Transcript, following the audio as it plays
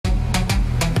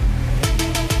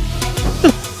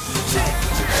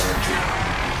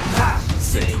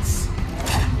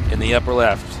the upper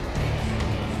left.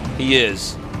 He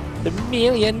is the $1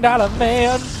 Million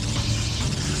Man.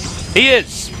 He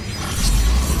is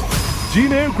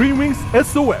GNL Green Wings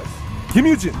SOS. Kim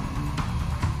Yujin.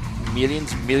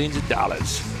 millions of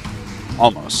dollars.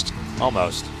 Almost.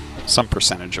 Almost. Some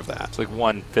percentage of that. It's like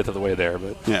 1/5 of the way there,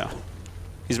 but Yeah.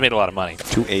 he's made a lot of money.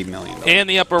 To $8 million. In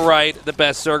the upper right, the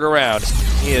best Zerg around.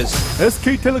 He is.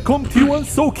 SK Telecom T1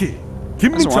 Soulkey.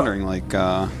 Kim I was Min-chun. wondering, like,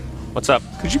 What's up?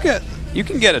 could you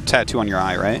can get a tattoo on your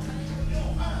eye, right?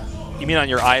 You mean on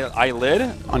your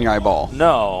eyelid? On your eyeball.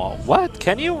 No. What?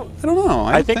 Can you? I don't know.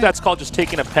 I think that's called just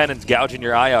taking a pen and gouging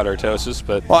your eye out, Artosis.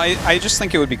 But Well, I just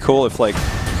think it would be cool if, like,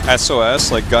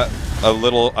 SOS, like, got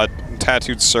a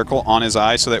tattooed circle on his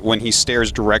eye so that when he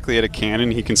stares directly at a cannon,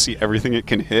 he can see everything it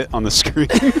can hit on the screen.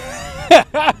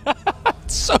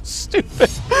 so stupid.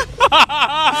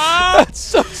 That's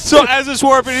so stupid. So as it's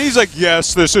warping, he's like,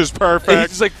 yes, this is He perfect.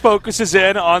 just like focuses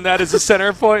in on that as a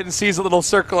center point and sees a little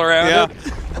circle around Yeah. it.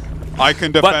 I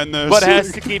can defend this. But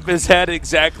has to keep his head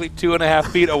exactly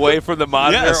 2.5 feet away from the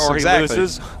monitor, Yes, or exactly. he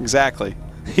loses. Exactly.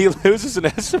 He loses and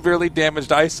has severely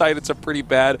damaged eyesight. It's a pretty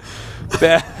bad.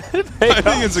 I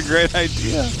think it's a great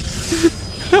idea.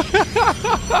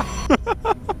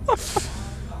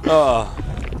 Oh,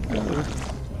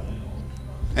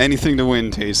 Anything to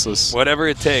win, Tasteless. whatever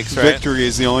it takes, right? Victory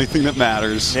is the only thing that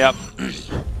matters. Yep.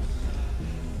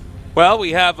 Well,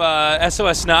 we have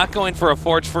SOS not going for a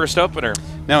Forge first opener.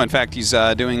 No, in fact, he's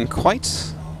doing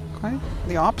quite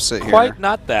the opposite here. Quite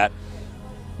not that.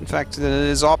 In fact,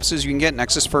 his opposite is you can get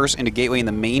Nexus first into Gateway in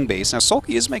the main base. Now,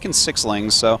 Soulkey is making 6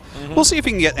 lings, so we'll see if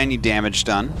he can get any damage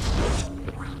done.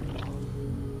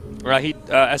 Right,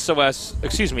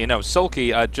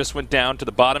 Soulkey just went down to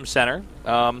the bottom center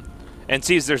and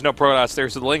sees there's no Protoss there,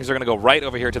 so the lings are going to go right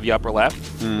over here to the upper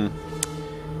left. And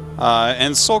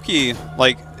Soulkey,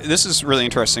 like, this is really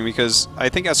interesting because I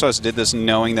think SOS did this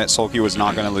knowing that Soulkey was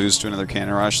not going to lose to another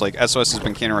cannon rush. Like, SOS has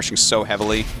been cannon rushing so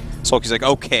heavily. Soulkey's like,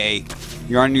 okay,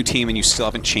 you're on a new team and you still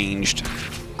haven't changed.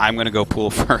 I'm going to go pool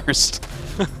first.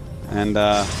 And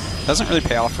doesn't really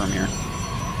pay off for him here.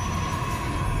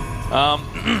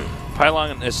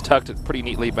 Pylon is tucked pretty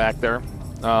neatly back there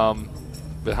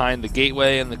behind the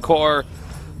gateway and the core.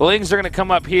 The lings are going to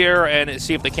come up here and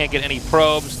see if they can't get any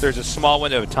probes. There's a small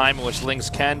window of time in which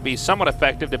lings can be somewhat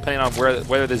effective depending on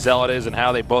where the zealot is and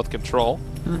how they both control.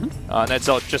 And that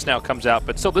zealot just now comes out.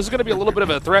 But still, this is going to be a little bit of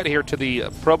a threat here to the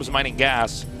probes mining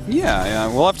gas. Yeah,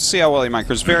 we'll have to see how well he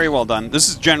micros. Very well done. This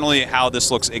is generally how this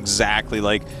looks exactly.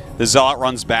 Like, the zealot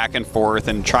runs back and forth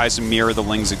and tries to mirror the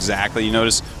lings exactly. You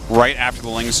notice right after the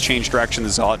lings change direction, the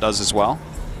zealot does as well.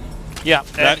 Yeah,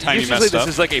 That time you usually messed this up.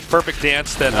 is like a perfect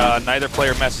dance that neither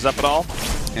player messes up at all.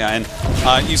 Yeah, and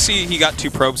you see he got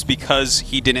 2 probes because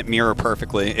he didn't mirror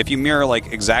perfectly. If you mirror,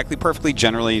 like, exactly perfectly,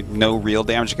 generally no real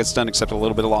damage gets done except a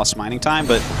little bit of lost mining time,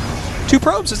 but 2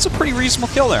 probes, it's a pretty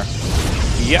reasonable kill there.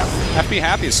 Yeah. Have to be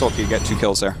happy as Soulkey get 2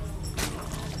 kills there.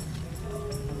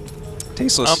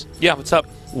 Tasteless. Yeah, what's up?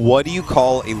 What do you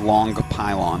call a long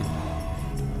pylon?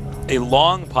 A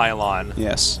long pylon.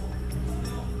 Yes.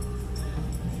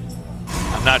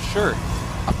 I'm not sure.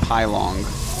 A pylon.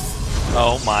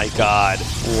 Oh my god.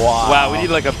 Wow. Wow, we need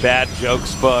like a bad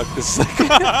jokes book. This is like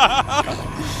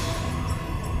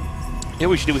yeah,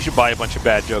 we should buy a bunch of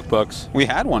bad joke books. We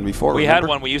had one before. We remember? had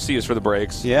one we used to use for the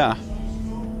breaks. Yeah.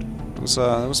 It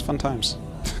was fun times.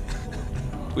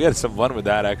 We had some fun with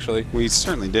that actually. We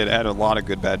certainly did. It had a lot of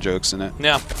good bad jokes in it.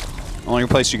 Yeah. Only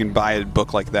place you can buy a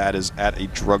book like that is at a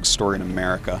drugstore in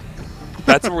America.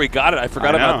 That's where we got it. I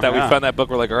forgot about that. yeah. We found that book.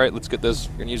 We're like, all right, let's get this.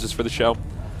 We're going to use this for the show.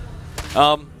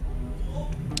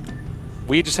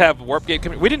 We just have Warp Gate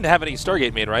coming. We didn't have any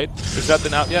Stargate made, right? There's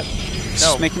nothing out yet?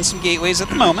 Just making some gateways at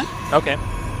the moment. Okay.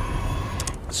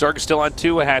 Zerg is still on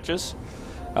 2 hatches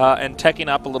and teching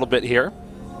up a little bit here.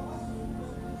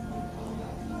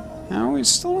 Now, we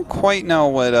still don't quite know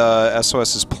what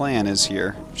SOS's plan is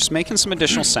here. Just making some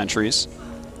additional sentries.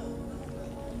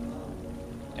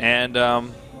 And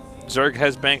Zerg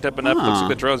has banked up enough. Looks like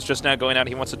the drone's just now going out.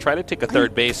 He wants to try to take a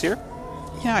 3rd base here.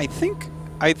 Yeah,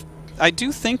 I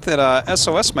do think that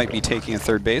SOS might be taking a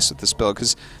 3rd base with this build,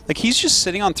 because like, he's just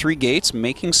sitting on 3 gates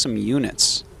making some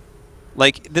units.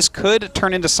 Like, this could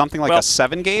turn into something like a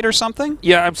 7-gate or something.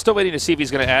 Yeah, I'm still waiting to see if he's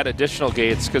going to add additional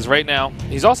gates, because right now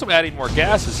he's also adding more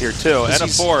gases here too, and a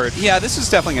forge. Yeah, this is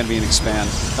definitely going to be an expand.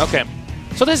 Okay.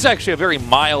 So this is actually a very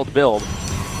mild build.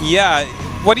 Yeah,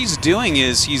 what he's doing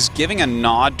is he's giving a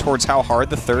nod towards how hard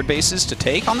the 3rd base is to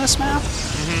take on this map.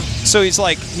 So he's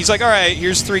like, all right,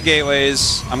 here's 3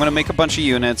 gateways. I'm going to make a bunch of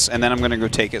units, and then I'm going to go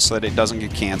take it so that it doesn't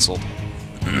get canceled.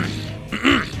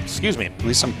 Excuse me. At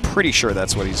least I'm pretty sure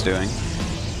that's what he's doing.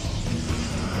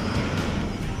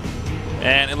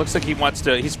 And it looks like he wants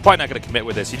to. He's probably not going to commit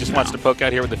with this. He just wants to poke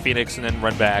out here with the Phoenix and then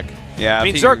run back. Yeah. I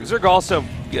mean, Zerg also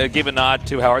gave a nod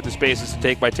to how hard this base is to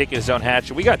take by taking his own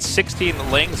hatch. We got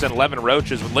 16 Lings and 11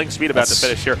 Roaches with Ling speed about to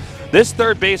finish here. This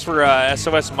third base for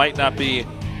SOS might not be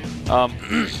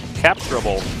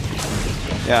capturable.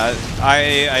 Yeah,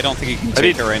 I don't think he can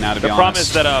take it right now, to be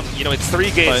honest. The problem is that, you know, it's 3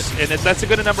 gates, and that's a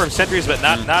good number of sentries, but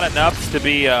not enough to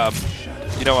be,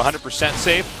 you know, 100%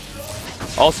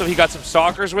 safe. Also, he got some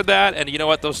stalkers with that, and you know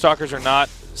what? Those stalkers are not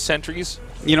sentries.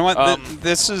 You know what?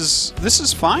 This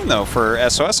is fine though for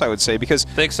SOS, I would say, because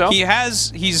think so?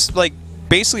 He's like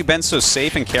basically been so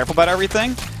safe and careful about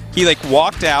everything. He like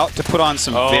walked out to put on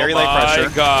some very light pressure. Oh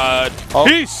my God!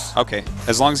 Peace. Okay,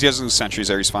 as long as he doesn't lose sentries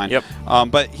there, he's fine. Yep.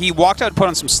 But he walked out to put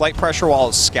on some slight pressure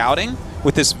while scouting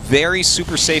with this very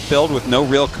super safe build with no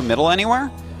real committal anywhere.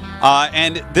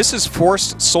 And this has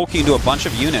forced Soulkey into a bunch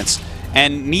of units.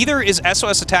 And neither is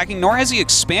SOS attacking, nor has he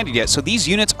expanded yet. So these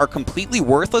units are completely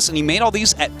worthless, and he made all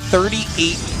these at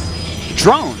 38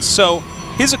 drones. So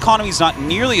his economy is not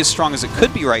nearly as strong as it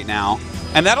could be right now.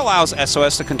 And that allows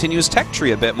SOS to continue his tech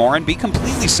tree a bit more and be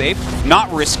completely safe,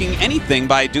 not risking anything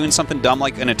by doing something dumb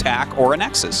like an attack or a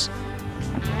Nexus.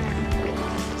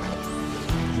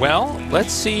 Well,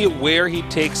 let's see where he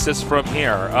takes this from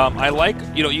here. I like,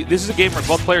 you know, this is a game where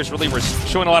both players really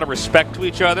showing a lot of respect to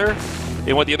each other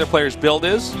in what the other player's build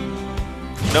is.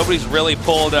 Nobody's really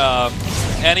pulled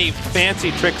any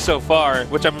fancy tricks so far,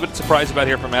 which I'm a bit surprised about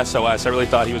here from SOS. I really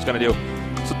thought he was going to do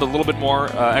something a little bit more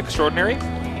extraordinary.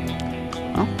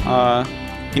 Well,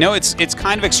 you know, it's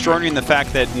kind of extraordinary in the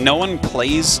fact that no one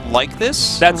plays like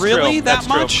this. That's really true. that That's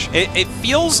much. True. It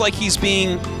feels like he's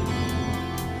being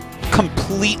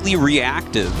completely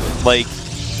reactive. Like,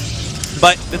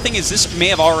 but the thing is, this may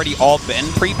have already all been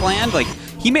pre-planned. Like,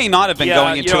 he may not have been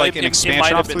going into like an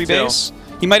expansion off 3 base.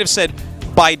 He might have said,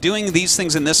 by doing these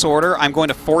things in this order, I'm going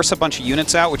to force a bunch of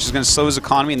units out, which is going to slow his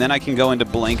economy, and then I can go into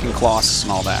Blink and Colossus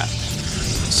and all that.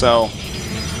 So,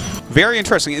 very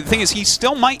interesting. The thing is, he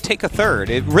still might take a third.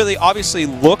 It really obviously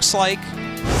looks like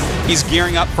he's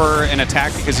gearing up for an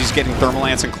attack because he's getting Thermal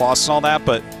Lance and Colossus and all that,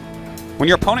 but when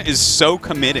your opponent is so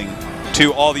committing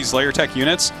to all these layer tech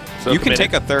units, you can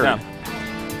take a third. Yeah.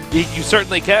 You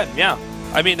certainly can, yeah.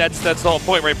 I mean, that's the whole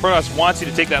point, right? Protoss wants you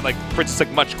to take that, like, for instance,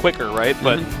 like, much quicker, right?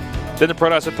 But then the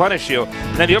Protoss would punish you.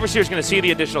 And then the Overseer is going to see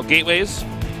the additional gateways.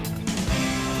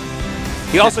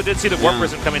 He also did see the Warp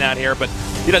Prism coming out here, but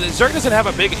you know, the Zerg doesn't have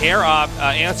a big air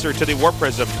answer to the Warp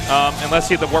Prism, unless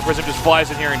the Warp Prism just flies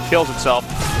in here and kills itself,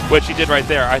 which he did right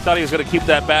there. I thought he was going to keep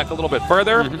that back a little bit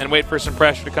further and wait for some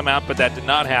pressure to come out, but that did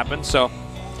not happen. So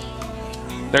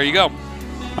there you go.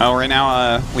 Well, right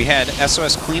now we had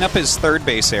SOS clean up his third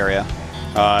base area.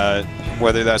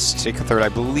 Whether that's to take a third, I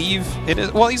believe it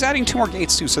is. Well, he's adding 2 more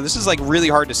gates too, so this is like really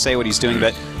hard to say what he's doing,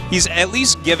 but he's at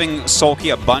least giving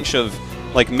Soulkey a bunch of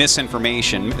like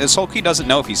misinformation. Soulkey doesn't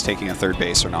know if he's taking a third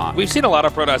base or not. We've seen a lot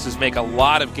of Protosses make a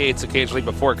lot of gates occasionally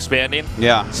before expanding.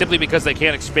 Yeah. Simply because they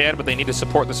can't expand, but they need to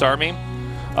support this army.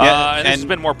 Yeah, and this has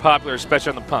been more popular,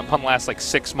 especially on the pun last like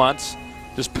 6 months.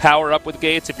 Just power up with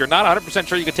gates. If you're not 100%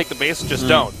 sure you can take the base, just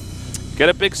don't. Get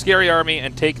a big, scary army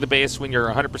and take the base when you're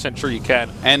 100% sure you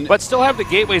can. But still have the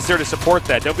gateways there to support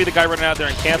that. Don't be the guy running out there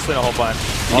and canceling a whole bunch.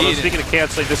 Although, speaking of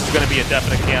canceling, this is going to be a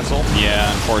definite cancel.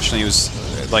 Yeah, unfortunately, he was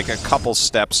like a couple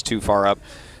steps too far up.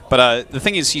 But the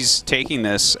thing is, he's taking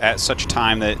this at such a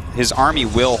time that his army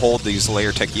will hold these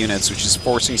layer tech units, which is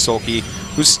forcing Soulkey,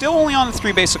 who's still only on the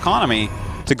 3-base economy,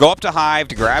 to go up to Hive,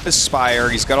 to grab his Spire.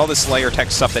 He's got all this layer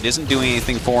tech stuff that isn't doing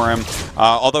anything for him.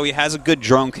 Although he has a good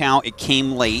drone count, it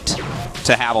came late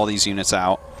to have all these units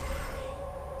out.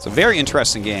 It's a very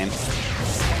interesting game.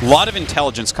 A lot of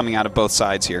intelligence coming out of both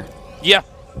sides here. Yeah.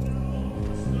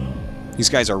 These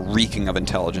guys are reeking of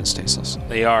intelligence, Tasteless.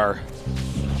 They are.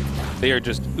 They are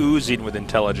just oozing with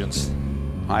intelligence.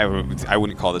 I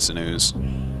wouldn't call this an ooze.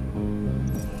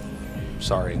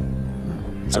 Sorry.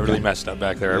 I really messed up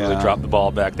back there. I really dropped the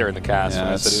ball back there in the cast when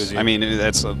I said oozing. I mean,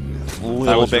 that's a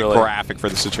little bit really graphic for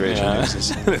the situation. Yeah.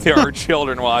 There are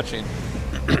children watching.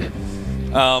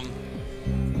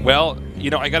 Well, you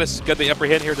know, I got to get the upper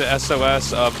hand here to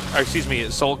SOS. Excuse me,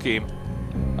 Soulkey.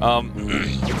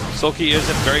 Soulkey is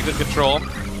in very good control.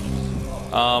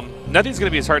 Nothing's going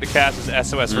to be as hard to cast as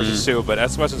SOS versus Sue, but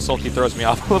SOS and Soulkey throws me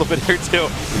off a little bit here too.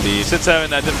 Indeed. Since having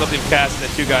that difficulty of casting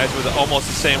the 2 guys with almost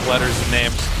the same letters and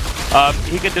names.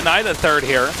 He can deny the third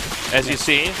here, as you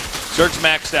see. Zerg's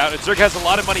maxed out. And Zerg has a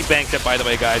lot of money banked up, by the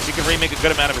way, guys. He can remake a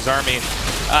good amount of his army.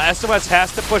 SOS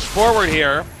has to push forward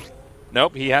here.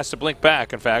 Nope, he has to blink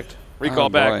back, in fact. Recall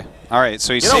back. All right,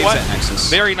 so he saves that Nexus.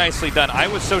 Very nicely done. I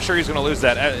was so sure he was going to lose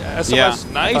that. SOS,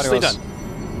 nicely done.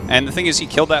 And the thing is, he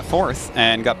killed that 4th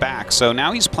and got back. So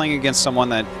now he's playing against someone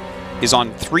that is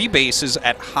on 3 bases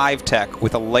at Hive Tech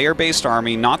with a layer-based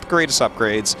army, not the greatest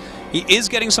upgrades. He is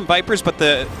getting some Vipers, but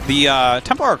the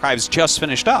Templar Archives just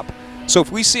finished up. So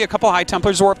if we see a couple High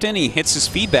Templars warped in, he hits his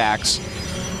feedbacks,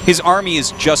 his army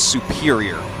is just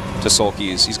superior to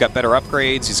Soulkey's. He's got better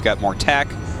upgrades, he's got more tech.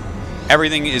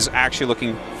 Everything is actually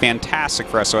looking fantastic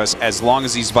for SOS as long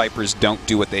as these Vipers don't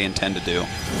do what they intend to do.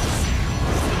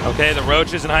 Okay, the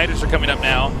Roaches and Hydras are coming up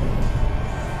now.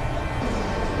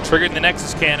 Triggering the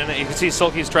Nexus Cannon. You can see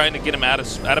Soulkey's trying to get him out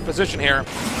of position here.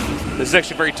 This is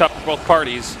actually very tough for both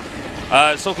parties.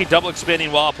 Soulkey double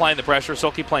expanding while applying the pressure.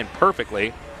 Soulkey playing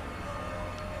perfectly.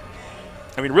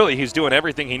 I mean, really, he's doing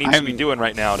everything he needs to be doing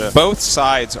right now. Both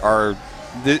sides are...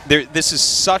 This is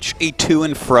such a to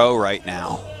and fro right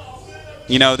now.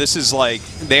 You know, this is like...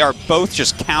 They are both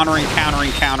just countering,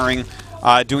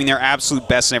 doing their absolute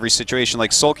best in every situation.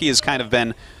 Like, Soulkey has kind of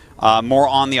been more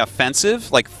on the offensive,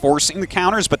 like forcing the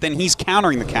counters, but then he's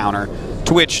countering the counter,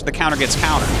 to which the counter gets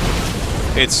countered.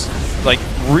 It's, like,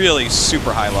 really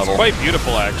super high level. It's quite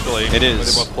beautiful, actually. It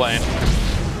is. They're both playing.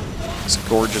 It's a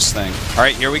gorgeous thing. All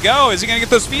right, here we go. Is he going to get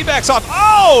those feedbacks off?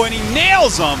 Oh, and he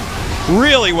nails them.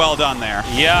 Really well done there.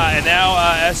 Yeah, and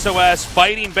now SOS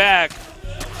fighting back.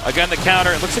 Again, the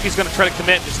counter. It looks like he's going to try to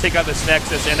commit and just take out this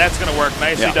Nexus, and that's going to work.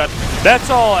 Nicely done. That's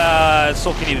all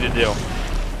Soulkey needed to do.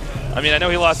 I mean, I know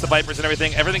he lost the Vipers and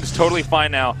everything. Everything's totally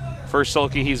fine now for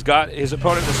Soulkey. He's got his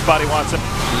opponent in the spot he wants him.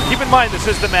 Keep in mind, this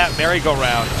is the map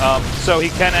merry-go-round, so he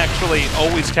can actually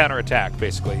always counterattack,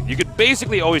 basically. You could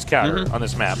basically always counter on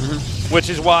this map, which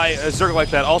is why a Zerg like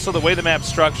that. Also, the way the map's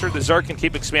structured, the Zerg can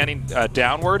keep expanding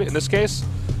downward in this case.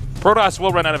 Protoss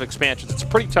will run out of expansions. It's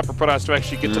pretty tough for Protoss to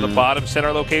actually get to the bottom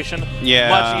center location. Yeah.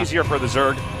 Much easier for the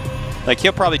Zerg. Like,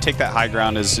 he'll probably take that high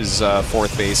ground as his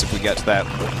 4th base if we get to that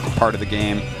part of the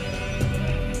game.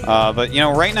 But, you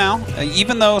know, right now,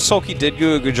 even though Soulkey did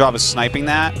do a good job of sniping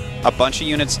that, a bunch of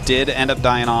units did end up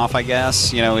dying off, I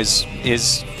guess. You know, his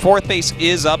 4th base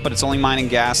is up, but it's only mining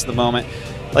gas at the moment.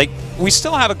 Like, we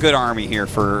still have a good army here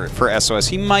for SOS.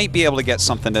 He might be able to get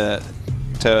something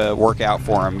to work out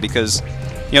for him because,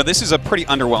 you know, this is a pretty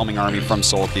underwhelming army from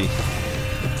Soulkey.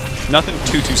 Nothing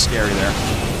too scary there.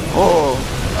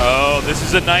 Oh, this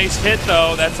is a nice hit,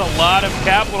 though. That's a lot of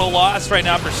capital loss right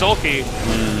now for Soulkey.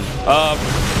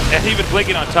 And even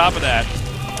blinking on top of that.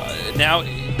 Now,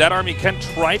 that army can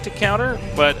try to counter,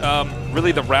 but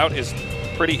really the route is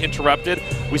pretty interrupted.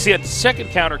 We see a second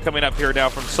counter coming up here now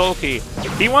from Soulkey.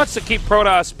 He wants to keep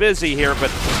Protoss busy here,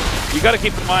 but you got to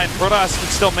keep in mind, Protoss can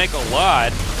still make a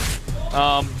lot.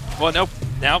 Well, nope.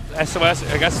 Now, SOS,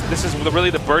 I guess this is really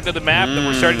the burden of the map that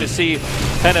we're starting to see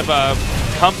kind of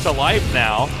come to life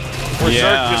now, where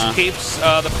Zerg just keeps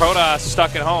the Protoss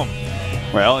stuck at home.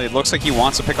 Well, it looks like he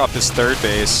wants to pick off this 3rd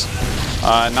base.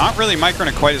 Not really microing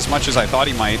it quite as much as I thought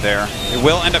he might there. It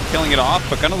will end up killing it off,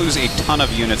 but going to lose a ton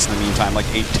of units in the meantime, like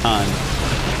a ton.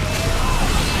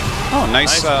 Oh,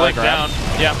 nice blink grab. down.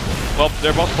 Yeah, well,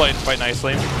 they're both playing quite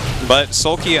nicely. But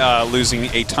Soulkey losing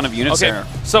a ton of units there.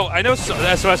 So I know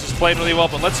SOS is playing really well,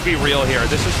 but let's be real here.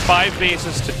 This is 5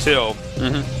 bases to 2.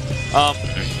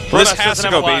 This has to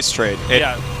go base trade.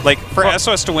 Like, for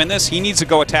SOS to win this, he needs to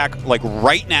go attack, like,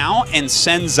 right now and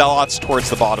send Zealots towards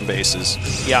the bottom bases.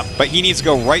 Yeah. But he needs to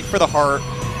go right for the heart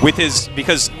with his...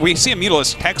 Because we see a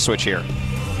Mutalist tech switch here.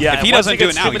 Yeah, if he doesn't do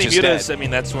it now, he's just dead. I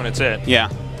mean, that's when it's it. Yeah.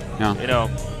 You know,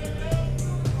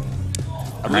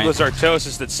 I believe it was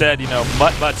Artosis that said, you know,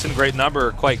 mutt-mutts in great number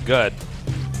are quite good.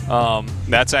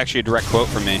 That's actually a direct quote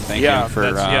from me. Thank you for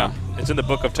it's in the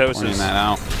book of Tosis. Pointing that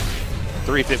out.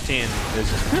 315 is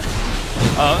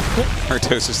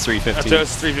Artosis 315.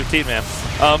 Artosis 315, man.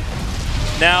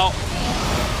 Now,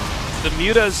 the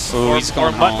Mutas,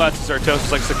 or mutt-mutts as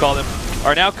Artosis likes to call them,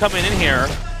 are now coming in here,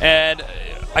 and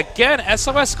again,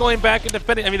 SOS going back and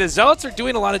defending. I mean, the Zealots are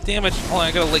doing a lot of damage. Hold on,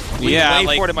 I gotta lean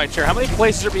forward in my chair. How many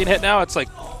places are being hit now? It's like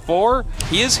 4?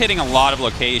 He is hitting a lot of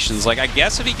locations. Like, I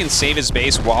guess if he can save his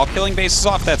base while killing bases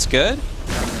off, that's good.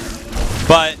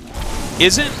 But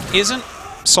isn't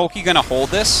Soulkey gonna hold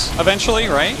this eventually,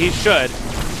 right? He should.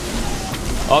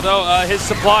 Although his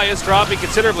supply is dropping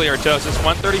considerably, Artosis,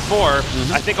 134.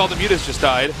 I think all the Mutas just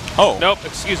died. Oh. Nope,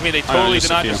 excuse me, they totally did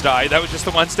not just die. That was just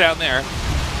the ones down there.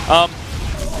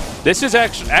 This is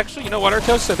actually, you know what,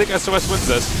 Artosis? I think SOS wins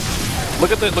this.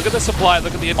 Look at the supply.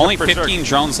 Look at the only 15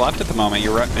 drones left at the moment.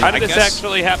 You're right. How did this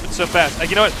actually happen so fast?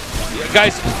 You know what,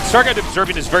 guys? StarCraft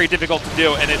observing is very difficult to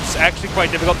do, and it's actually quite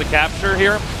difficult to capture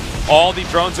here. All the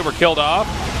drones that were killed off.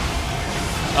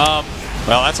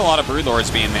 Well, that's a lot of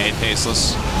Broodlords being made,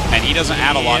 Tasteless, and he doesn't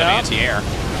add a lot of anti-air.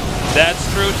 That's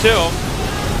true too.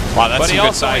 Wow, that's but some he good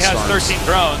also only size has storms. 13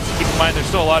 drones. Keep in mind, there's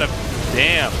still a lot of...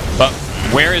 Damn. But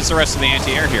where is the rest of the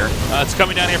anti-air here? It's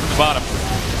coming down here from the bottom.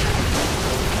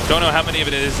 Don't know how many of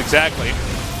it is exactly.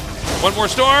 One more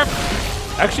storm.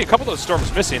 Actually, a couple of those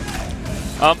storms missing.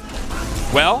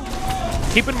 Well,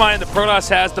 keep in mind that Protoss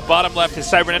has the bottom left. His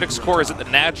cybernetics core isn't the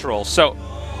natural. So,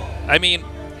 I mean,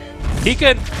 he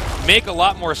can make a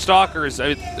lot more stalkers.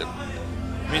 I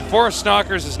mean, 4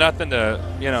 stalkers is nothing to,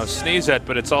 you know, sneeze at,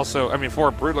 but it's also, I mean,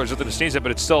 4 broodlers is nothing to sneeze at,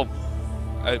 but it's still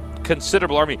a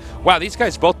considerable army. Wow, these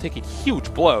guys both taking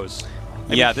huge blows.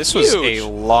 Yeah, this was a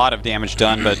lot of damage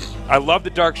done, but... I love the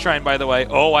Dark Shrine, by the way.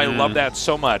 Oh, I love that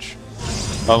so much.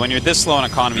 Well, when you're this low on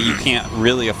economy, you can't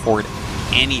really afford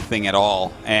anything at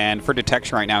all. And for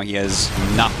detection right now, he has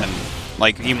nothing.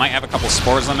 Like, he might have a couple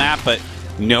spores on that, but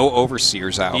no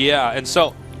overseers out. Yeah, and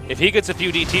so if he gets a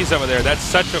few DTs over there, that's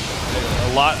such a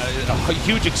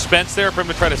huge expense there for him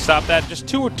to try to stop that. Just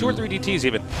two or three DTs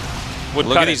even.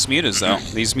 Look at these mutas, though.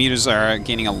 These mutas are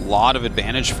gaining a lot of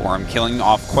advantage for him, killing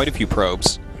off quite a few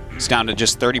probes. He's down to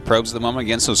just 30 probes at the moment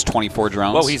against those 24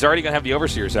 drones. Well, he's already going to have the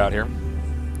overseers out here.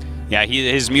 Yeah,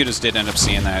 his mutas did end up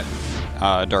seeing that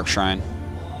Dark Shrine.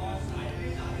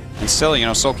 And still, you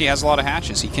know, Soulkey has a lot of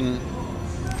hatches. He can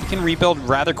rebuild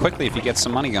rather quickly if he gets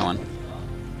some money going.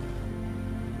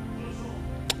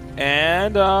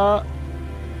 And I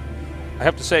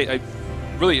have to say, I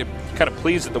really am kind of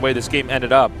pleased at the way this game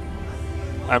ended up.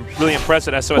 I'm really impressed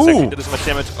that SOS actually did this much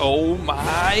damage. Oh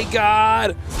my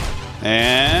god!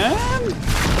 And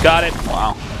got it.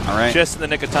 Wow. All right. Just in the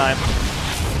nick of time.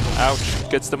 Ouch.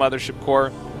 Gets the mothership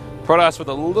core. Protoss with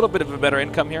a little bit of a better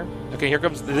income here. Okay, here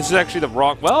comes. This is actually the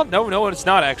wrong. Well, no, it's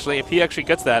not actually. If he actually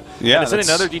gets that, yeah. There's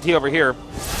another DT over here.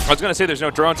 I was going to say there's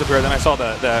no drones up here. Then I saw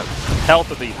the health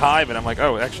of the hive, and I'm like,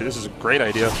 oh, actually, this is a great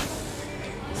idea. I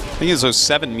think it's those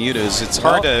 7 mutas. It's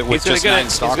hard to with just 9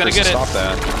 stalkers to stop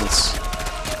that.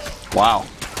 Wow.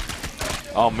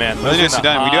 Oh man, really nicely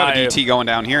done. We do have a DT going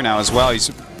down here now as well.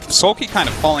 Soulkey kind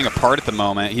of falling apart at the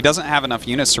moment. He doesn't have enough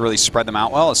units to really spread them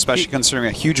out well, especially considering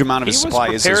a huge amount of his supply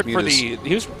is his mutas.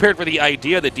 He was prepared for the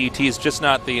idea of the DTs, just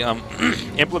not the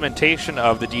implementation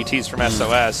of the DTs from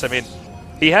SOS. I mean,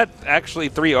 he had actually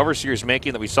 3 overseers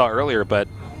making that we saw earlier, but...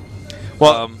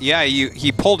 Well, yeah,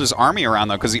 he pulled his army around,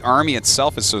 though, because the army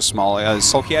itself is so small.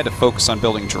 Soulkey had to focus on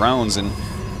building drones and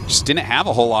just didn't have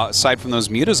a whole lot aside from those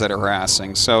mutas that are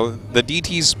harassing. So the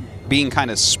DTs being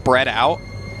kind of spread out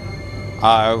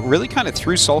really kind of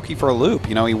threw Soulkey for a loop.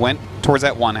 You know, he went towards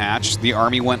that 1 hatch. The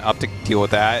army went up to deal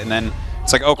with that, and then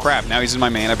it's like, oh crap, now he's in my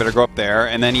main. I better go up there.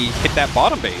 And then he hit that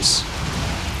bottom base.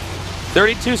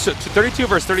 32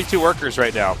 versus 32 workers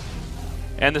right now.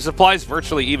 And the supply's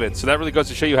virtually even, so that really goes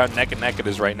to show you how neck and neck it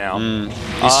is right now.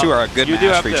 These two are a good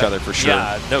match for each other, for sure.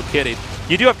 Yeah, no kidding.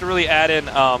 You do have to really add in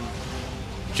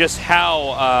just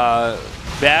how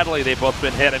badly they've both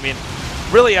been hit. I mean,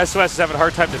 really, SOS is having a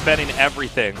hard time defending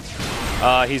everything.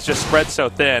 He's just spread so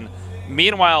thin.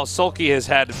 Meanwhile, Soulkey has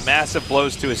had massive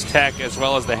blows to his tech as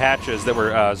well as the hatches that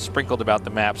were sprinkled about the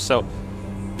map. So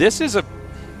this is a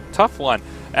tough one.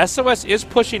 SOS is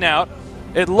pushing out.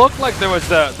 It looked like there was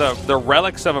the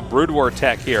relics of a Brood War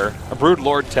tech here, a Brood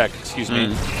Lord tech, excuse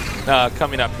me,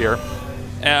 coming up here.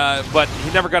 But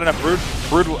he never got enough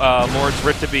Brood Lords for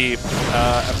it to be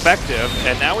effective.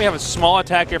 And now we have a small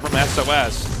attack here from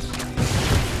SOS.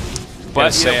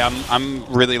 But I'm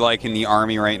really liking the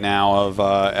army right now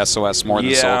of SOS more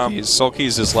than Soulkey's.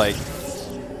 Soulkey's is like,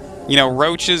 you know,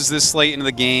 Roaches this late into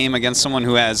the game against someone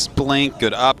who has Blink,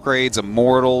 good upgrades,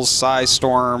 Immortals, Size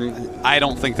Storm. I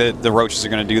don't think that the Roaches are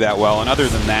going to do that well. And other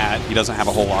than that, he doesn't have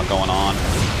a whole lot going on.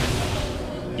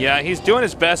 Yeah, he's doing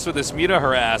his best with this Muta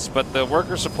harass, but the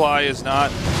worker supply is not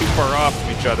too far off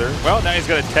from each other. Well, now he's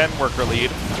got a 10-worker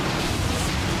lead.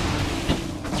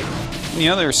 You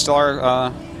know, there still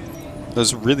are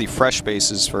those really fresh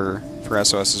bases for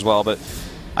SOS as well, but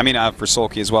I mean for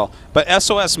Soulkey as well. But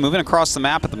SOS moving across the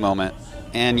map at the moment,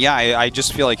 and yeah, I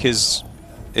just feel like it's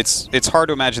hard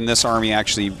to imagine this army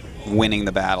actually winning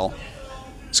the battle.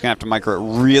 It's gonna have to micro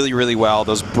it really, really well.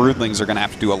 Those broodlings are gonna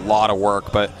have to do a lot of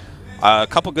work, but a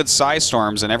couple good Size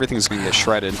Storms and everything's gonna get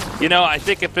shredded. You know, I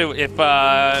think if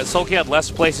Soulkey had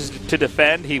less places to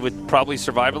defend, he would probably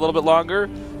survive a little bit longer.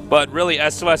 But really,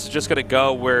 SOS is just going to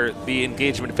go where the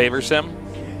engagement favors him.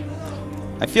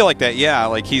 I feel like that, yeah.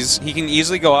 Like he can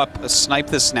easily go up, snipe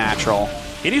this natural.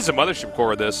 He needs a mothership core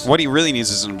with this. What he really needs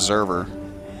is an observer.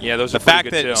 Yeah, those are the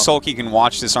fact that Soulkey can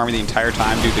watch this army the entire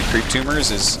time due to creep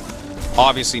tumors is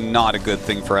obviously not a good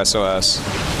thing for SOS.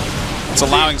 It's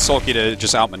allowing Soulkey to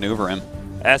just outmaneuver him.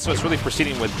 SOS really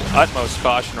proceeding with utmost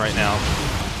caution right now.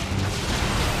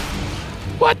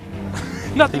 What?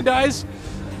 Nothing dies?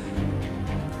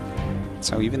 That's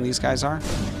how even these guys are.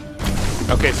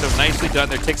 Okay, so nicely done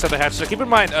there. Takes out the hatch. So keep in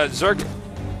mind, Zerg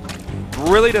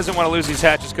really doesn't want to lose these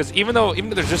hatches because even though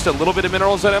there's just a little bit of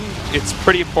minerals in them, it's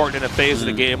pretty important in a phase of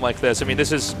the game like this. I mean,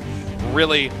 this is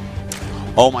really...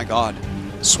 Oh my god.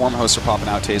 Swarm hosts are popping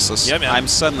out, Tasteless. Yeah, man. I'm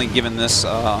suddenly giving this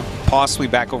possibly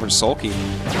back over to Soulkey.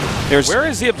 Where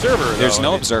is the observer, though? There's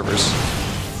no observers.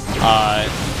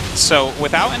 So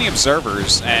without any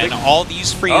observers and all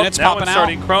these free units popping out...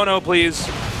 starting. Chrono, please.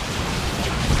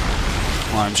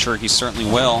 Well, I'm sure he certainly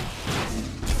will.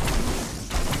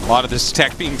 A lot of this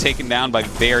tech being taken down by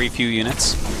very few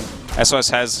units. SOS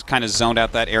has kind of zoned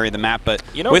out that area of the map, but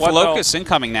you know with what, Locust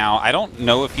incoming now, I don't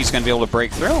know if he's going to be able to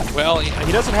break through. Well,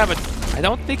 he doesn't have a... I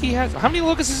don't think he has... How many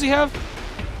Locusts does he have?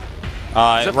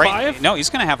 Is it 5? No, he's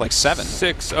going to have like 7.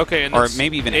 6, okay. And or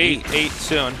maybe even 8. 8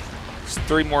 soon.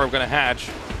 3 more are going to hatch.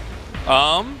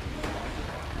 Wow.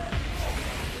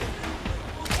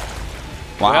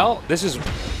 Well, this is...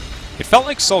 It felt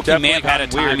like Soulkey may have had a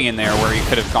gotten weird. timing in there where he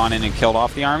could have gone in and killed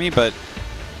off the army, but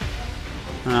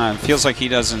it feels like he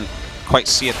doesn't quite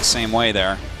see it the same way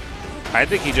there. I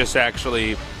think he just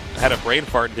actually had a brain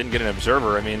fart and didn't get an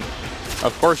observer. I mean,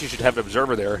 of course you should have an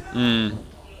observer there.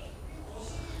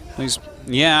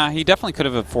 Yeah, he definitely could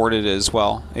have afforded it as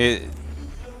well.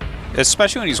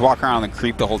 Especially when he's walking around on the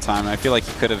creep the whole time. I feel like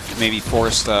he could have maybe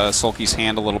forced Soulkey's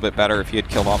hand a little bit better if he had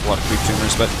killed off a lot of creep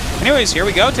tumors. But anyways, here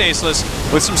we go, Tasteless.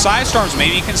 With some Side Storms,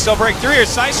 maybe he can still break through here.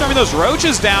 Side Storming those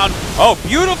Roaches down. Oh,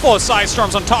 beautiful Side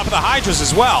Storms on top of the Hydras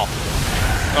as well.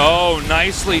 Oh,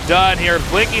 nicely done here.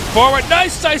 Blinking forward.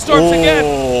 Nice Side Storms again.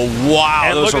 Oh, wow.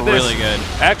 And those are really good.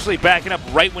 Actually backing up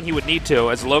right when he would need to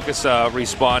as Locust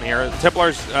respawn here. The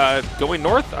Templar's going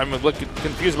north. I'm a little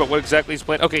confused about what exactly he's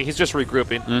playing. Okay, he's just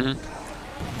regrouping.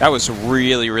 That was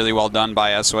really, really well done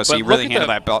by SOS. He really handled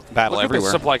that battle look everywhere.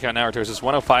 At the supply count now, Artosis. It's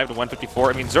 105 to 154.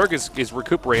 I mean, Zerg is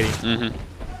recuperating.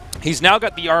 He's now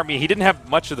got the army. He didn't have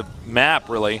much of the map,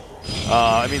 really.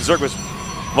 I mean,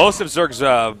 most of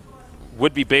Zerg's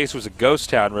would-be base was a ghost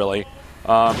town, really.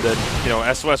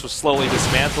 That SOS was slowly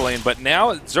dismantling, but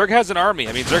now Zerg has an army.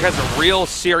 I mean, Zerg has a real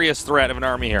serious threat of an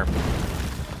army here.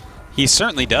 He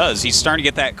certainly does. He's starting to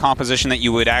get that composition that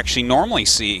you would actually normally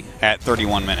see at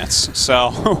 31 minutes.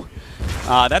 So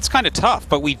that's kind of tough,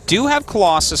 but we do have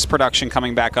Colossus production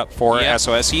coming back up for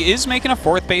SOS. He is making a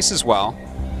 4th base as well.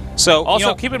 So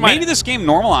also, keep in mind, maybe this game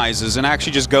normalizes and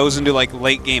actually just goes into like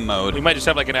late game mode. We might just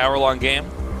have like an hour-long game.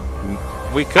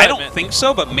 We could. I don't think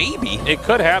so, but maybe. It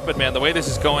could happen, man, the way this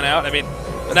is going out. I mean,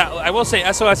 now, I will say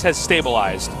SOS has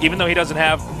stabilized. Even though he doesn't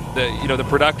have the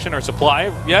production or supply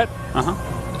yet,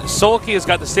 Soulkey has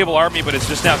got the stable army, but it's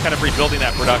just now kind of rebuilding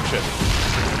that production.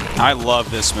 I love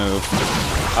this move.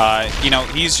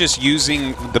 He's just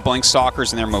using the Blink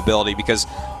Stalkers and their mobility because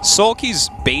Soulkey's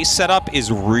base setup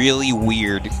is really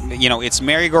weird. It's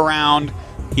merry-go-round.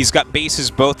 He's got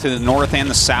bases both to the north and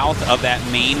the south of that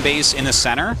main base in the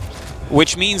center,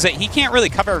 which means that he can't really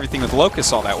cover everything with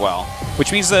Locusts all that well,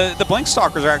 which means the Blink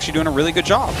Stalkers are actually doing a really good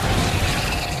job.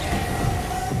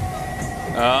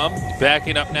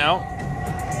 Backing up now.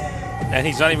 And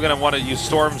he's not even going to want to use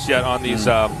Storms yet on these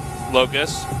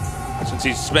Locusts, since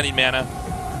he's spending mana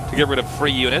to get rid of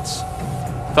free units.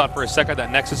 Thought for a second that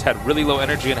Nexus had really low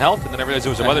energy and health, and then I realized it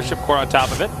was a Mothership core on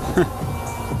top of it.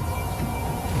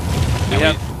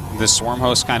 The Swarm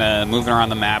Host kind of moving around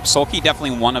the map. Soulkey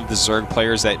definitely one of the Zerg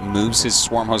players that moves his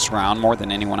Swarm Host around more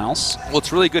than anyone else. Well,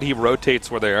 it's really good he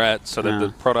rotates where they're at so that the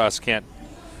Protoss can't,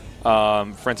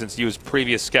 for instance, use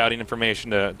previous scouting information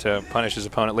to punish his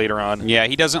opponent later on. Yeah,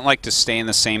 he doesn't like to stay in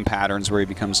the same patterns where he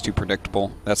becomes too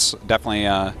predictable. That's definitely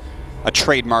a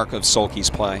trademark of Soulkey's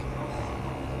play.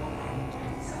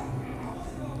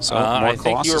 So I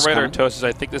think you were right, Artosis.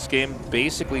 I think this game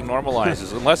basically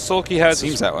normalizes. Unless Soulkey has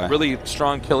a really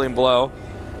strong killing blow.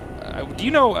 Do you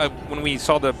know, when we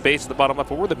saw the base at the bottom left,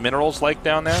 what were the minerals like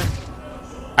down there?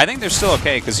 I think they're still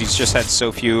okay because he's just had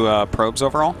so few probes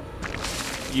overall.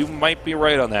 You might be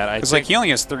right on that. Because he only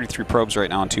has 33 probes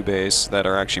right now on 2 base that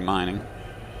are actually mining.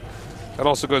 That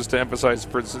also goes to emphasize,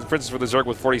 for instance, for the Zerg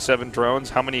with 47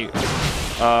 drones, how many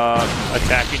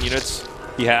attacking units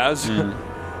he has.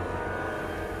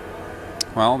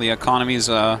 Well, the economy's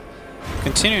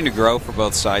continuing to grow for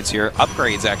both sides here.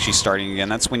 Upgrades actually starting again.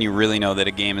 That's when you really know that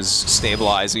a game is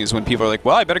stabilizing, is when people are like,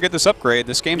 well, I better get this upgrade.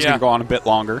 This game's going to go on a bit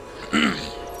longer.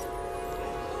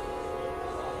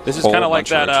 This is kind of like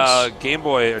that Game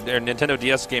Boy or Nintendo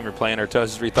DS game you're playing, or where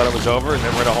you thought it was over and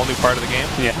then we're in a whole new part of the game.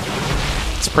 Yeah.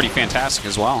 It's pretty fantastic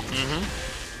as well.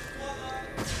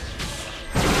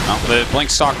 Well, the Blink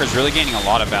Stalker is really gaining a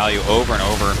lot of value over and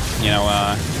over.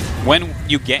 When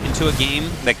you get into a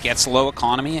game that gets low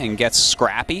economy and gets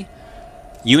scrappy,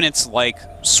 units like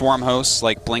Swarm Hosts,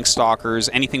 like Blink Stalkers,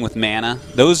 anything with mana,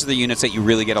 those are the units that you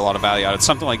really get a lot of value out of.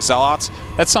 Something like Zealots,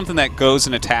 that's something that goes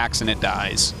and attacks and it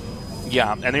dies.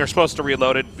 Yeah, and you're supposed to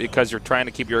reload it because you're trying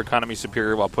to keep your economy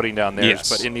superior while putting down theirs. Yes,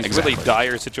 but in these exactly. really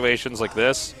dire situations like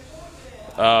this,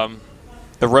 the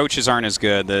Roaches aren't as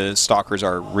good. The Stalkers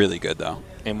are really good, though.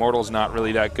 Immortal's not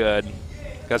really that good.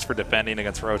 That's for defending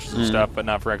against Roaches and stuff, but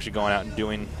not for actually going out and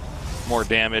doing more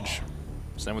damage.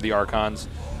 Same with the Archons.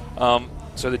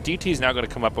 So the DT is now going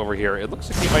to come up over here. It looks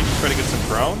like he might just try to get some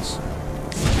drones.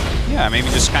 Yeah, maybe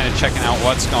just kind of checking out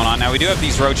what's going on. Now, we do have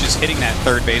these Roaches hitting that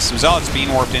third base. Some Zealots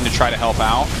being warped in to try to help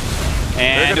out.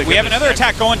 And we have another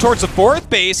attack going towards the fourth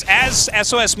base as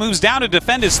SOS moves down to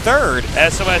defend his third.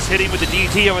 SOS hitting with the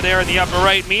DT over there in the upper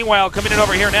right. Meanwhile, coming in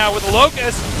over here now with the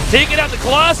Locust, taking out the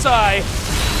Colossi.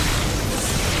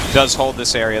 Does hold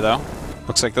this area, though.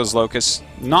 Looks like those Locusts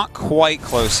not quite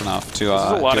close enough to This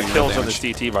is a lot of kills on damage.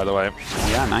 this DT, by the way.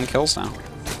 Yeah, 9 kills now.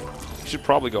 Should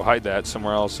probably go hide that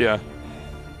somewhere else, yeah.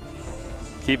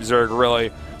 Keep Zerg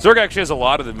really. Zerg actually has a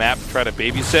lot of the map to try to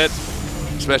babysit,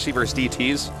 especially versus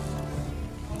DTs.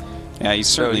 Yeah, he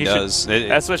certainly does.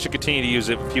 SOS should continue to use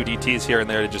a few DTs here and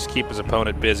there to just keep his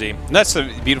opponent busy. That's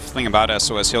the beautiful thing about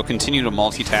SOS. He'll continue to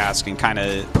multitask and kind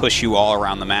of push you all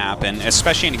around the map, and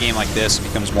especially in a game like this, it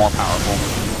becomes more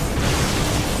powerful.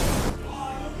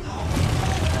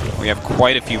 We have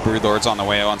quite a few Broodlords on the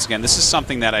way once again. This is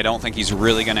something that I don't think he's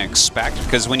really going to expect,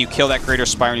 because when you kill that Greater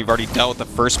Spire and you've already dealt with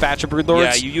the first batch of Broodlords...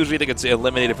 Yeah, you usually think it's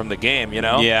eliminated from the game, you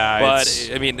know? Yeah, but,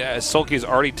 I mean, Soulkey's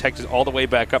already teched all the way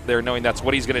back up there, knowing that's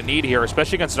what he's going to need here,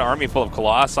 especially against an army full of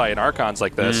Colossi and Archons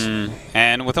like this.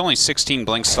 And with only 16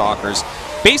 Blink Stalkers,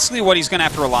 basically what he's going to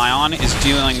have to rely on is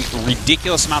dealing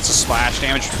ridiculous amounts of splash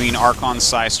damage between Archons,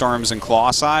 Psystorms, and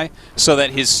Colossi, so that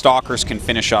his Stalkers can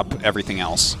finish up everything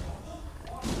else.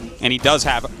 And he does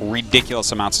have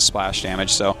ridiculous amounts of splash damage,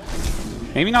 so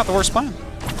maybe not the worst plan.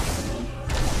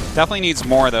 Definitely needs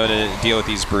more, though, to deal with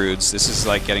these Broods. This is,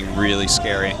 like, getting really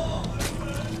scary.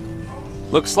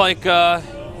 Looks like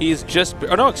he's just...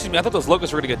 Oh, no, excuse me. I thought those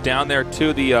Locusts were going to get down there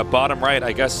to the bottom right,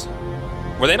 I guess.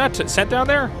 Were they not sent down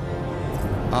there?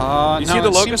 You see the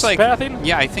Locusts pathing?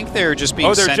 Yeah, I think they're just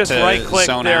being sent to they're just right-click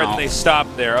zone there out. and they stop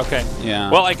there. Okay.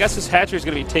 Yeah. Well, I guess this hatchery is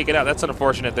going to be taken out. That's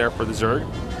unfortunate there for the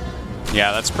Zerg.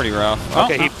 Yeah, that's pretty rough.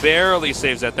 Okay, he barely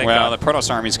saves that thing. Well, the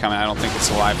Protoss army's coming. I don't think it's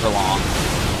alive for long.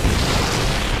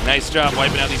 Nice job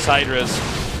wiping out these Hydras.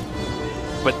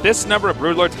 But this number of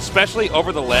Broodlords, especially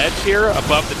over the ledge here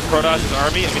above the Protoss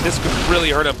army, I mean, this could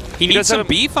really hurt him. He needs some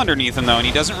beef underneath him, though, and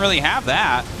he doesn't really have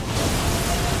that.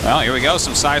 Well, here we go.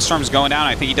 Some Psystorms going down.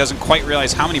 I think he doesn't quite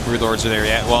realize how many Broodlords are there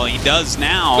yet. Well, he does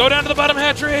now. Go down to the bottom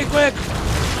hatchery, quick!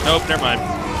 Nope, never mind.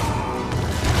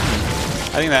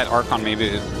 I think that Archon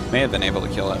may have been able to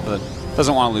kill it, but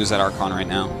doesn't want to lose that Archon right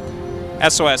now.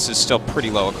 SOS is still pretty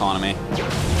low economy,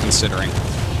 considering.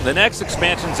 The next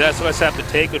expansions SOS have to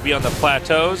take would be on the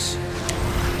plateaus.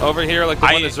 Over here, like the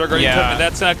one that Zerg already took, and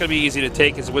that's not going to be easy to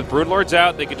take, because with Broodlords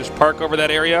out, they could just park over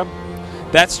that area.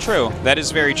 That's true. That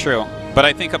is very true. But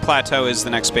I think a plateau is the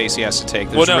next base he has to take.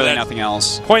 There's really nothing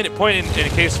else. Point in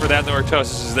case for that, the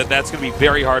Orthosis, is that that's going to be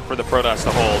very hard for the Protoss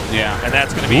to hold. Yeah. And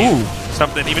that's going to be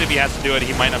something, even if he has to do it,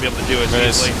 he might not be able to do it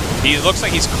easily. He looks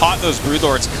like he's caught those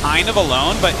Broodlords kind of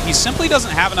alone, but he simply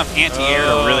doesn't have enough anti-air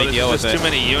to really deal with it. Too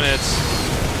many units.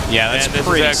 Yeah, that's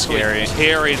pretty scary.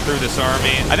 Carried through this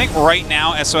army. I think right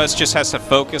now SOS just has to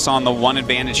focus on the one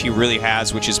advantage he really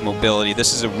has, which is mobility.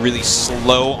 This is a really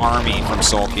slow army from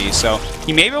Soulkey, so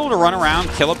he may be able to run around,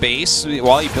 kill a base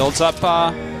while he builds up.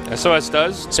 SOS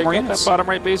does take out that bottom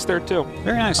right base there too.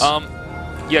 Very nice.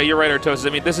 Yeah, you're right, Artosis. I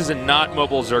mean, this is a not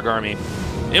mobile Zerg army.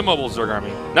 Immobile Zerg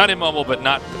army. Not immobile, but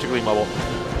not particularly mobile.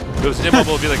 If it was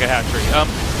immobile, it would be like a hatchery.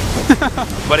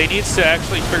 But he needs to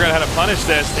actually figure out how to punish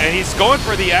this, and he's going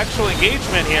for the actual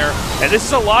engagement here. And this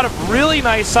is a lot of really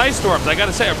nice Psystorms. I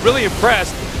gotta say, I'm really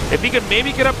impressed. If he could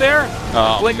maybe get up there,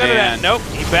 blink under that. Nope,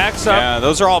 he backs up. Yeah,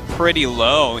 those are all pretty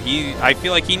low. I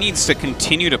feel like he needs to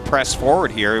continue to press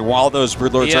forward here while those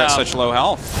Broodlords are at such low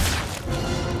health.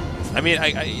 I mean,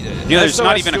 there's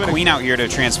not even a queen out here to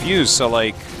transfuse, so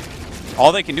like,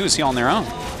 all they can do is heal on their own.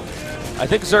 I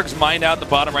think Zerg's mined out the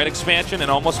bottom right expansion and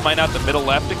almost mined out the middle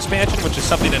left expansion, which is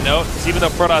something to note, because even though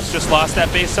Protoss just lost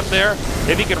that base up there,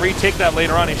 if he can retake that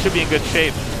later on, he should be in good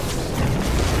shape.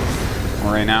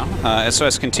 Right now,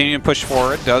 SOS continuing to push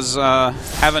forward, does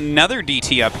have another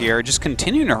DT up here, just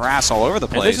continuing to harass all over the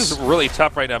place. And this is really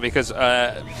tough right now, because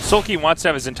Soulkey wants to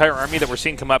have his entire army that we're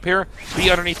seeing come up here be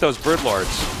underneath those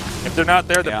Broodlords. If they're not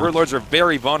there, the Broodlords are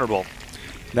very vulnerable.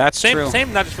 That's true.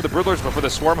 Same not just for the Broodlords, but for the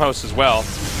Swarm hosts as well.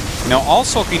 No, all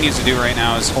Soulkey needs to do right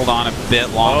now is hold on a bit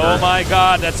longer. Oh my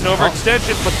god, that's an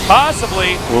overextension, but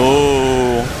possibly.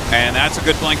 Whoa. And that's a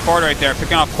good blink forward right there,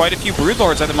 picking off quite a few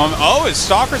Broodlords at the moment. Oh, his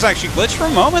Stalker's actually glitched for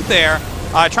a moment there.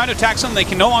 Trying to attack something they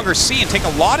can no longer see and take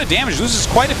a lot of damage. Loses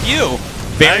quite a few.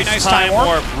 Very nice time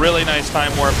warp. Really nice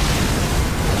time warp.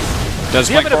 Does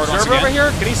he have an observer over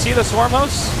here? Can he see the swarm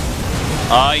hosts?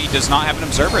 He does not have an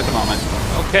observer at the moment.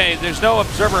 Okay, there's no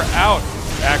observer out,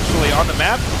 actually, on the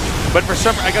map. But for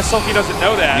some, I guess Soulkey doesn't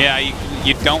know that. Yeah,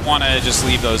 you don't want to just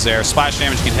leave those there. Splash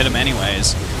damage can hit him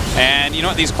anyways. And you know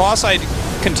what? These Colossi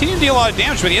continue to deal a lot of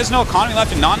damage, but he has no economy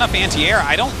left and not enough anti-air.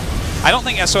 I don't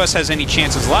think SOS has any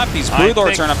chances left. These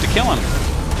Broodlords are enough to kill him.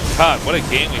 God, what a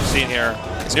game we've seen here.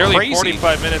 It's nearly crazy.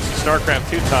 45 minutes of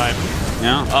StarCraft II time.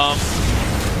 Yeah.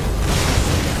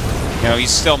 You know,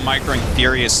 he's still microing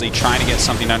furiously, trying to get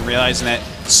something done, realizing that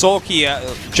Soulkey,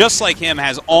 just like him,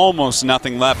 has almost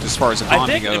nothing left as far as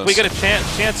economy goes. I think if we get a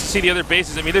chance to see the other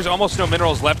bases, I mean, there's almost no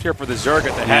minerals left here for the Zerg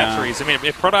at the hatcheries. I mean,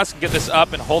 if Protoss can get this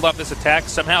up and hold off this attack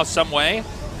somehow, some way,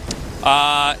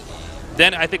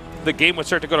 then I think the game would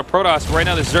start to go to Protoss. Right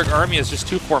now, the Zerg army is just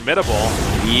too formidable.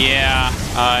 Yeah,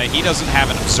 he doesn't have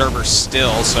an observer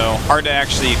still, so hard to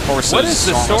actually force. What is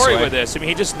the story with this? I mean,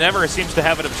 he just never seems to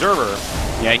have an observer.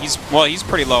 Yeah, he's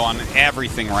pretty low on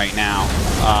everything right now.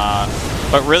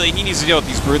 But really, he needs to deal with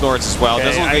these Broodlords as well. Okay,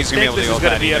 Doesn't look like he's going to be able to deal with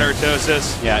that either. This is going to be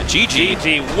at Artosis. Yeah, GG.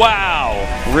 GG. Wow.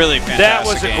 Really fantastic. That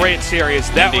was a great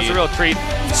series. That was a real treat.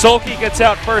 Soulkey gets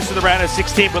out first in the round of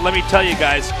 16, but let me tell you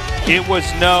guys, it was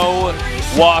no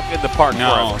walk in the park for him.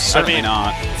 No, certainly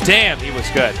not. Damn, he was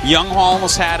good. Younghwa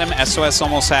almost had him. SOS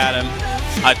almost had him.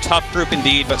 A tough group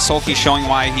indeed, but Soulkey showing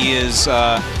why he is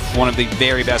one of the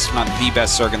very best, if not the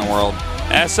best Zerg in the world.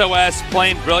 SOS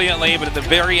playing brilliantly, but at the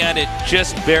very end, it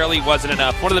just barely wasn't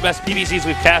enough. One of the best PVZs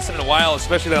we've casted in a while,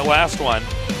 especially that last one.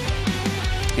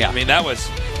 Yeah, I mean, that was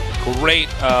great,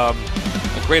 a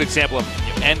great example of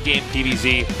endgame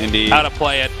PVZ. Indeed. How to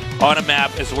play it on a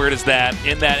map as weird as that,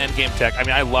 in that endgame tech. I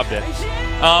mean, I loved it.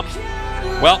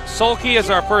 Well, Soulkey is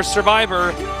our first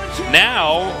survivor.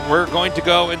 Now we're going to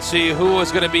go and see who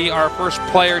is going to be our first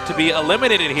player to be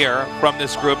eliminated here from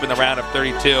this group in the round of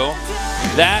 32.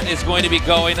 That is going to be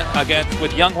going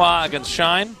with Younghwa against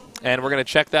Shine, and we're going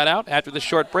to check that out after this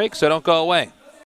short break, so don't go away.